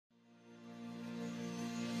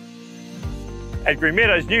At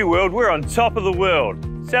Greenmeadows New World, we're on top of the world,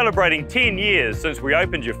 celebrating 10 years since we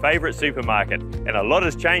opened your favourite supermarket, and a lot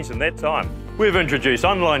has changed in that time. We've introduced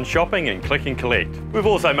online shopping and click and collect. We've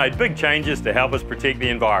also made big changes to help us protect the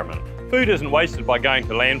environment. Food isn't wasted by going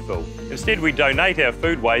to landfill. Instead, we donate our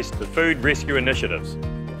food waste to food rescue initiatives.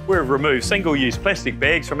 We've removed single-use plastic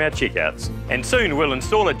bags from our checkouts. And soon we'll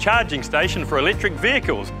install a charging station for electric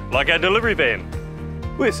vehicles, like our delivery van.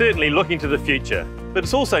 We're certainly looking to the future, but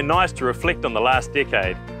it's also nice to reflect on the last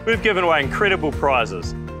decade. We've given away incredible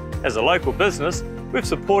prizes. As a local business, we've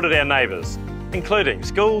supported our neighbours, including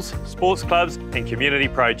schools, sports clubs and community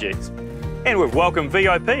projects. And we've welcomed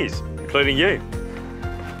VIPs, including you.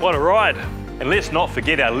 What a ride! And let's not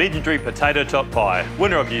forget our legendary potato top pie,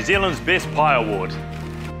 winner of New Zealand's Best Pie Award.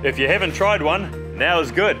 If you haven't tried one, now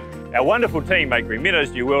is good. Our wonderful team make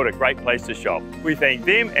Greenmeadows New World a great place to shop. We thank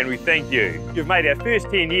them and we thank you. You've made our first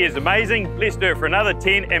 10 years amazing. Let's do it for another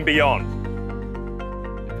 10 and beyond.